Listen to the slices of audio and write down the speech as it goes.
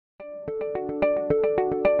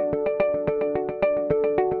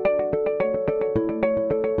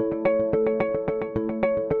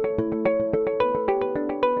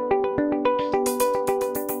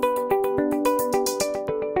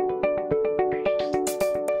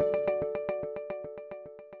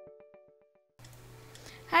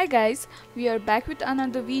Hi guys, we are back with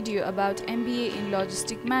another video about MBA in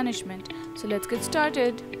Logistic Management. So let's get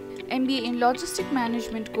started. MBA in Logistic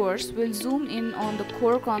Management course will zoom in on the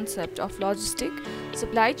core concept of logistic,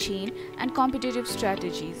 supply chain and competitive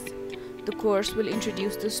strategies. The course will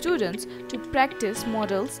introduce the students to practice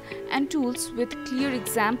models and tools with clear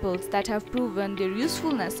examples that have proven their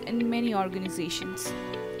usefulness in many organizations.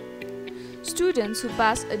 Students who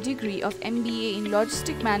pass a degree of MBA in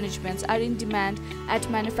Logistic Management are in demand at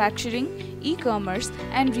manufacturing, e-commerce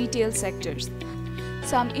and retail sectors.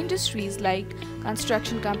 Some industries like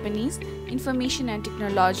construction companies, information and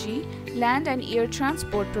technology, land and air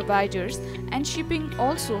transport providers and shipping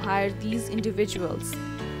also hire these individuals.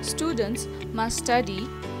 Students must study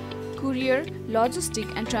Courier,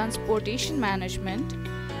 Logistic and Transportation Management,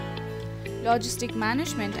 Logistic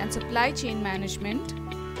Management and Supply Chain Management,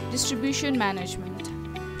 Distribution Management.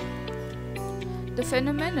 The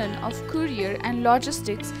phenomenon of courier and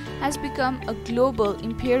logistics has become a global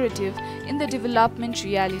imperative in the development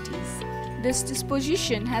realities. This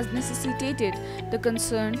disposition has necessitated the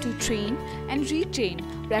concern to train and retrain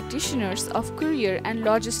practitioners of courier and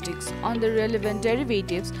logistics on the relevant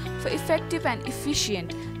derivatives for effective and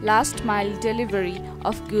efficient last-mile delivery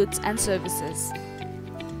of goods and services.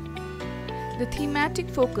 The thematic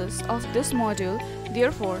focus of this module,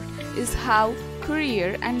 therefore, is how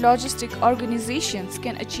courier and logistic organizations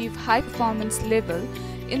can achieve high performance level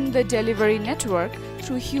in the delivery network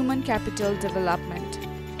through human capital development.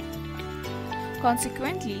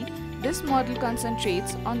 Consequently, this model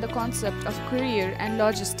concentrates on the concept of courier and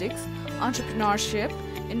logistics, entrepreneurship,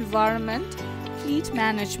 environment, fleet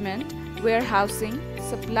management, warehousing,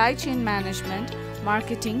 supply chain management,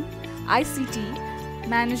 marketing, ICT,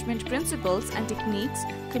 management principles and techniques,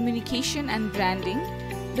 communication and branding,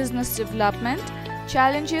 business development,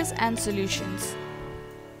 challenges and solutions.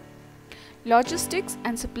 Logistics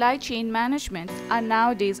and supply chain management are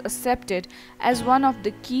nowadays accepted as one of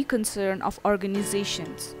the key concerns of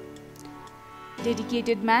organizations.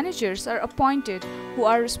 Dedicated managers are appointed who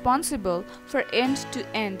are responsible for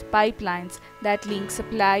end-to-end pipelines that link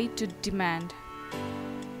supply to demand.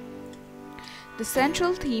 The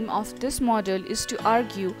central theme of this model is to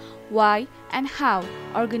argue why and how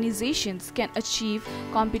organizations can achieve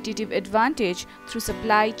competitive advantage through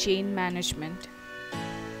supply chain management.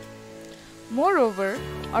 Moreover,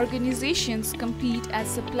 organizations compete as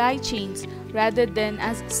supply chains rather than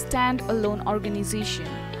as a stand-alone organization.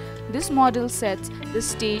 This model sets the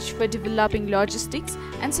stage for developing logistics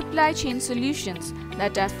and supply chain solutions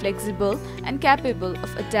that are flexible and capable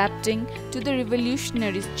of adapting to the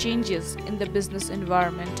revolutionary changes in the business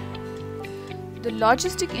environment. The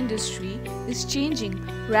logistic industry is changing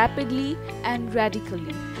rapidly and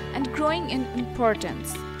radically and growing in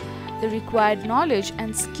importance. The required knowledge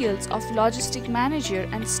and skills of logistic manager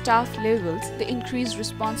and staff levels, the increased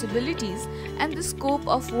responsibilities and the scope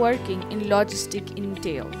of working in logistic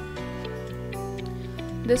entail.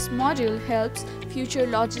 This module helps future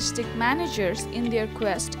logistic managers in their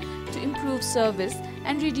quest to improve service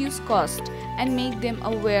and reduce cost and make them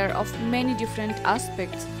aware of many different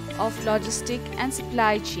aspects of logistic and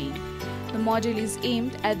supply chain. The module is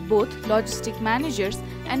aimed at both logistic managers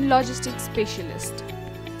and logistics specialists.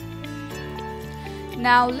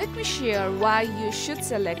 Now let me share why you should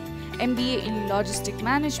select MBA in Logistic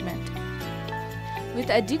Management. With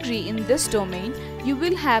a degree in this domain, you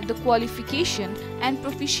will have the qualification and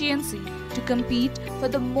proficiency to compete for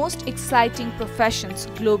the most exciting professions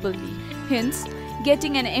globally. Hence,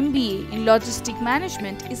 getting an MBA in Logistic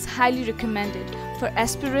Management is highly recommended for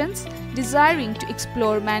aspirants desiring to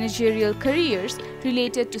explore managerial careers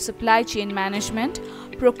related to supply chain management,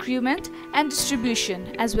 procurement and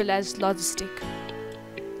distribution as well as logistics.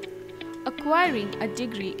 Acquiring a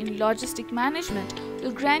degree in Logistic Management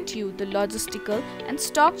will grant you the logistical and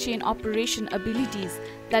stock chain operation abilities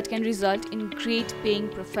that can result in great paying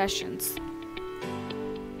professions.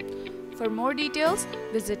 For more details,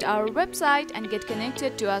 visit our website and get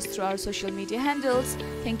connected to us through our social media handles.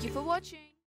 Thank you for watching.